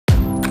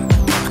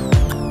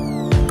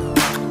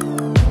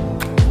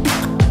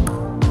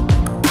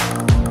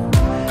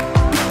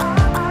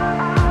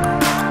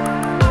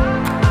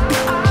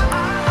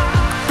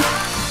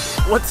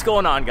What's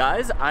going on,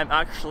 guys? I'm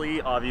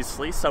actually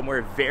obviously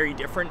somewhere very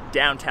different,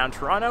 downtown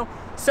Toronto.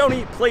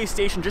 Sony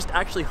PlayStation just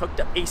actually hooked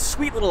up a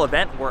sweet little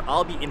event where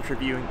I'll be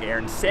interviewing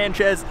Aaron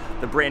Sanchez,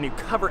 the brand new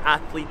cover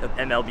athlete of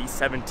MLB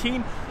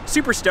 17.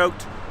 Super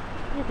stoked.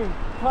 You can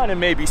kind of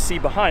maybe see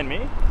behind me,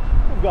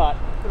 we've got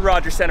the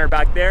Rogers Center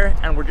back there,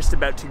 and we're just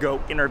about to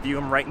go interview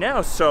him right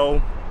now.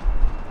 So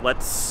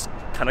let's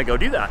kind of go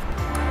do that.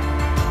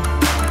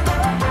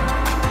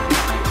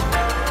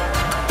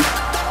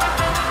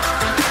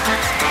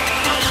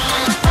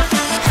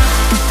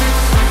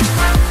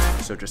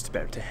 So just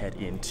about to head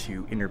in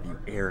to interview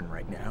Aaron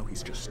right now.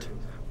 He's just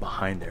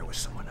behind there with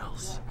someone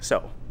else.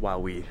 So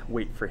while we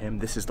wait for him,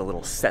 this is the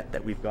little set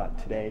that we've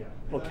got today.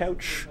 Little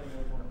couch.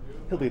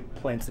 He'll be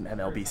playing some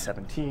MLB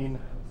 17.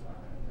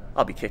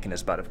 I'll be kicking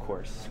his butt, of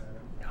course.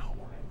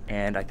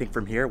 And I think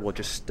from here, we'll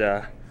just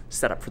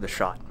set up for the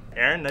shot.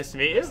 Aaron, nice to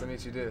meet you. Nice to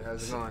meet you, dude.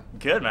 How's it going?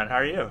 Good, man. How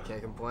are you?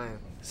 Can't complain.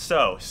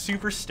 So,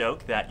 super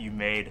stoked that you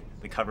made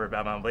the cover of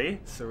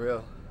MLB.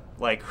 Surreal.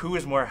 Like, who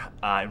was more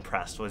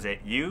impressed? Was it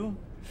you,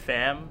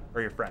 fam,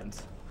 or your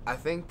friends? I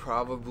think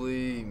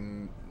probably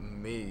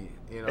me.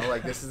 You know,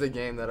 like, this is a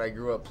game that I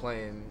grew up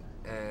playing,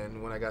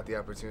 and when I got the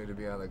opportunity to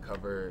be on the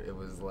cover, it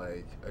was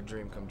like a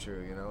dream come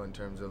true, you know, in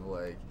terms of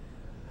like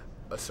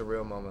a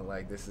surreal moment.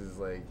 Like, this is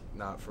like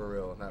not for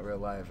real, not real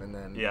life. And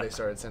then they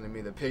started sending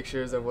me the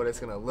pictures of what it's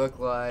gonna look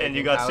like, and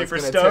you got super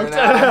stoked. It's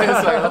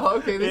like, oh,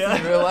 okay, this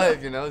is real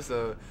life, you know.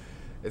 So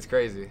it's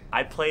crazy.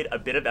 I played a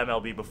bit of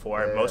MLB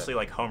before, mostly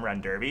like home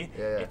run derby.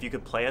 If you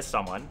could play as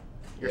someone,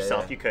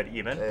 yourself, you could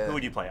even. Who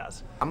would you play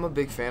as? I'm a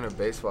big fan of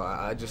baseball.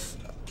 I just,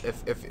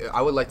 if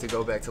I would like to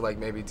go back to like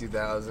maybe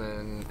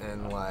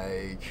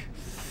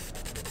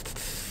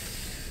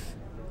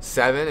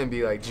 2007 and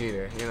be like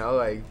Jeter, you know,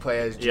 like play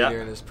as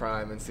Jeter in his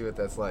prime and see what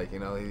that's like. You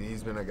know,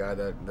 he's been a guy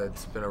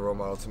that's been a role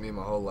model to me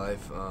my whole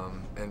life,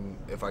 and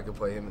if I could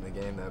play him in the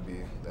game,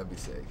 that'd be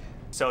sick.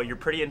 So you're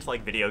pretty into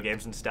like video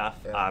games and stuff.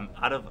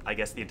 Out of, I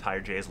guess, the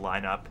entire Jays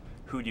lineup,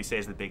 who would you say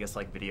is the biggest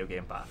like video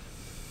game buff?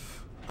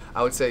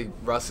 I would say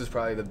Russ is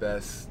probably the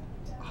best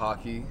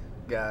hockey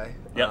guy.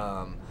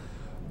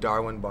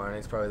 Darwin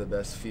Barney's probably the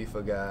best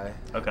FIFA guy.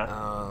 Okay.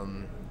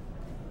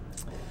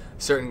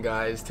 Certain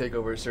guys take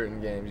over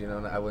certain games, you know,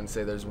 and I wouldn't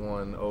say there's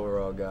one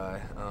overall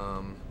guy.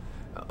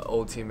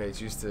 Old teammates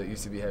used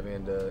to be heavy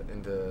into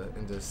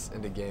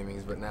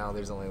gamings, but now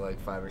there's only like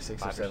 5 or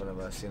 6 or 7 of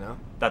us, you know.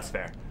 That's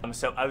fair.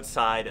 So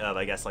outside of,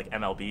 I guess, like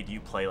MLB, do you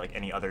play like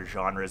any other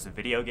genres of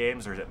video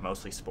games, or is it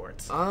mostly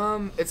sports?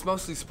 It's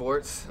mostly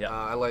sports.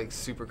 I like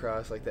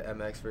Supercross, like the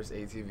MX versus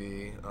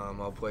ATV.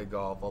 I'll play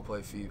golf. I'll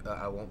play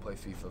FIFA. I won't play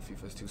FIFA.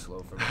 FIFA's too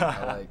slow for me.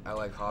 I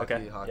like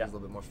hockey. Hockey's a little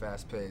bit more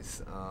fast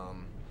paced.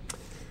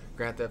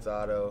 Grand Theft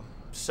Auto.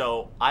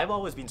 So I've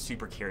always been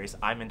super curious.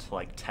 I'm into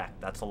like tech.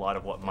 That's a lot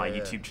of what my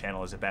YouTube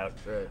channel is about.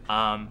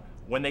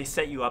 When they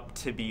set you up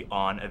to be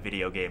on a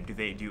video game, do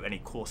they do any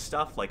cool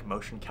stuff like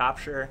motion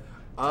capture?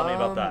 Tell me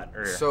about that.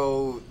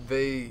 So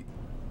they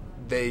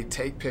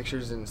take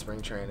pictures in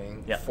spring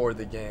training for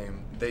the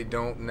game. They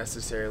don't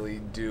necessarily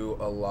do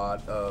a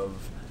lot of,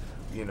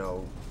 you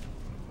know,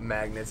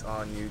 magnets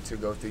on you to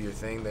go through your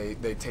thing.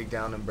 They take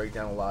down and break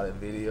down a lot of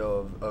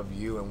video of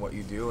you and what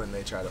you do, and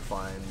they try to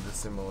find the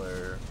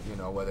similar, you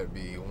know, whether it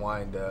be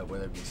wind up,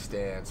 whether it be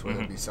stance,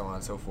 whether it be so on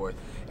and so forth,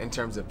 in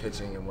terms of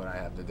pitching and what I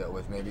have to deal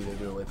with. Maybe they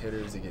do it with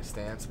hitters to get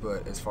stance,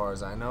 but as far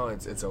as I know,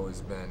 it's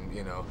always been,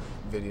 you know,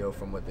 video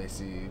from what they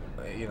see,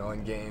 you know,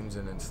 in games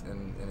and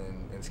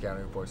in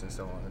scouting reports and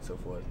so on and so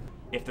forth.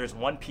 If there's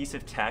one piece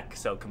of tech,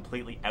 so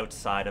completely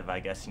outside of,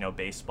 I guess, you know,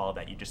 baseball,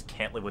 that you just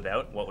can't live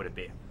without, what would it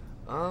be?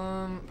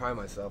 Probably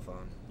my cell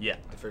phone. Yeah,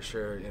 for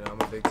sure. You know, I'm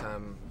a big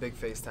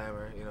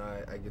FaceTimer. You know,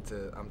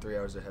 I'm 3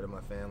 hours ahead of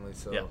my family,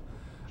 so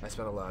I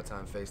spend a lot of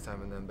time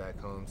FaceTiming them back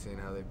home, seeing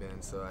how they've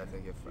been. So I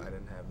think if I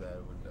didn't have that,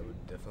 it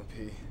would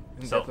definitely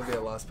be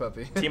a lost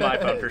puppy. Team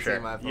iPhone for sure.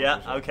 Team iPhone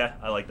for sure. Okay,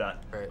 I like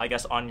that. Right. I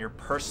guess on your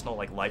personal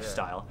like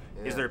lifestyle,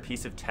 is there a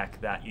piece of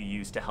tech that you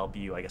use to help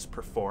you, I guess,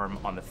 perform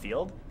on the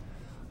field?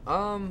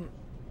 I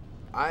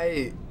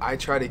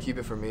try to keep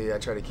it for me. I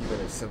try to keep it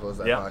as simple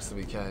as I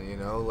possibly can. You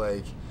know,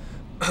 like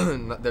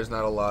there's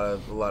not a lot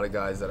of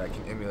guys that I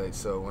can emulate.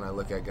 So when I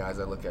look at guys,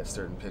 I look at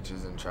certain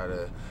pitches and try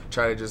to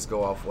just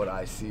go off what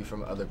I see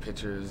from other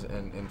pitchers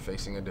and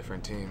facing a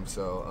different team.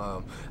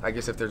 So I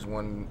guess if there's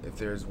one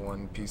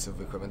piece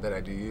of equipment that I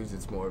do use,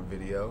 it's more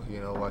video. You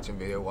know, watching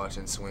video,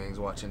 watching swings,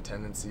 watching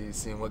tendencies,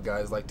 seeing what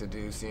guys like to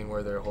do, seeing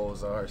where their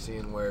holes are,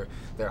 seeing where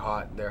their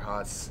hot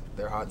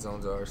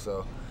zones are.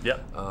 So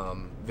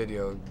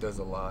video does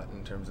a lot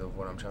in terms of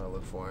what I'm trying to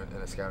look for in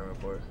a scouting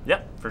report.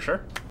 Yeah, for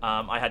sure.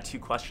 I had 2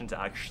 questions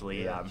actually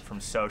from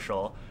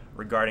social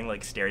regarding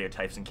like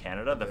stereotypes in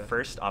Canada. The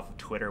first off of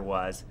Twitter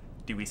was,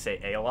 do we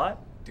say A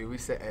lot? Do we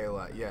say A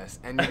lot? Yes.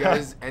 And you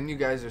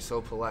guys are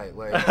so polite.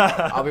 Like,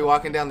 I'll be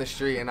walking down the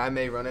street and I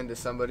may run into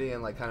somebody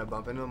and like kind of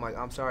bump into them. Like,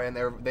 I'm sorry, and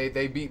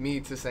they beat me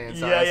to saying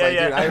sorry.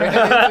 Dude,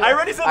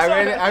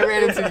 I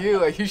ran into you.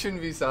 Like, you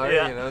shouldn't be sorry.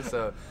 You know.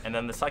 So. And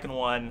then the second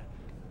one,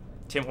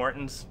 Tim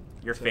Hortons.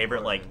 your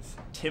favorite like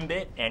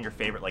Timbit and your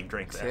favorite like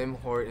drink there. Tim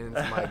Hortons,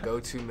 my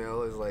go-to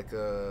meal is like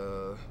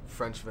a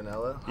French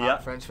vanilla,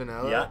 hot French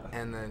vanilla,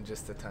 and then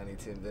just a tiny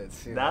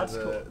Timbits. That's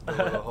cool. The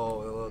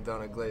little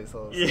donut glaze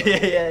hole.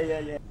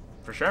 Yeah.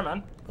 For sure,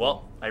 man.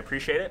 Well, I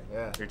appreciate it.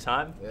 Yeah. Your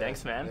time. Yeah.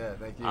 Thanks, man. Yeah,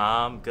 thank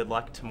you. Good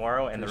luck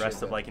tomorrow and the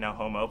rest of like, you know,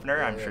 home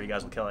opener. I'm sure you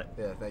guys will kill it.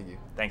 Yeah, thank you.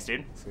 Thanks,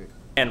 dude. Sweet.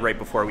 And right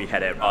before we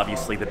head out,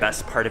 obviously the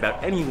best part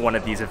about any one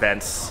of these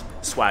events,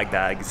 swag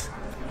bags.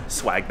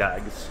 Swag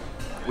bags.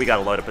 We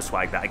gotta load up a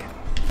swag bag.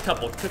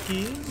 Couple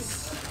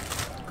cookies.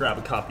 Grab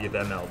a copy of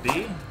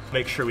MLB.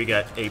 Make sure we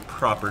get a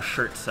proper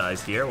shirt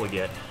size here. We'll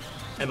get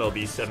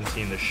MLB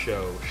 17 The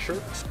Show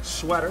shirt,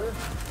 sweater,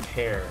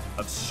 pair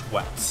of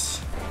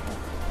sweats.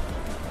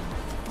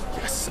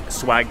 Yes,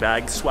 swag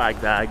bag,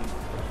 swag bag.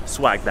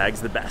 Swag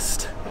bag's the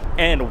best.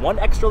 And one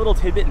extra little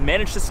tidbit,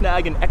 managed to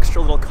snag an extra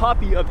little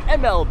copy of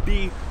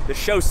MLB The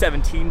Show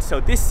 17.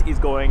 So this is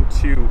going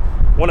to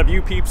one of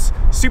you peeps.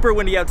 Super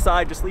windy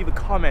outside. Just leave a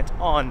comment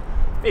on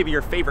maybe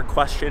your favorite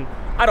question.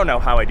 I don't know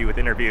how I do with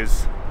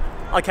interviews.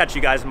 I'll catch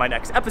you guys in my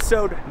next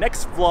episode,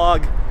 next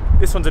vlog.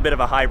 This one's a bit of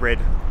a hybrid.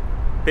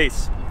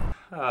 Peace.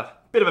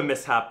 Bit of a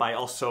mishap. I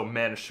also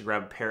managed to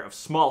grab a pair of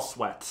small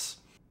sweats.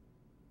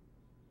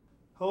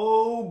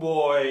 Oh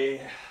boy.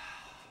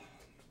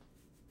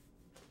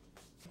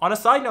 On a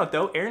side note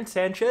though, Aaron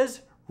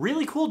Sanchez,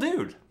 really cool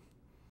dude.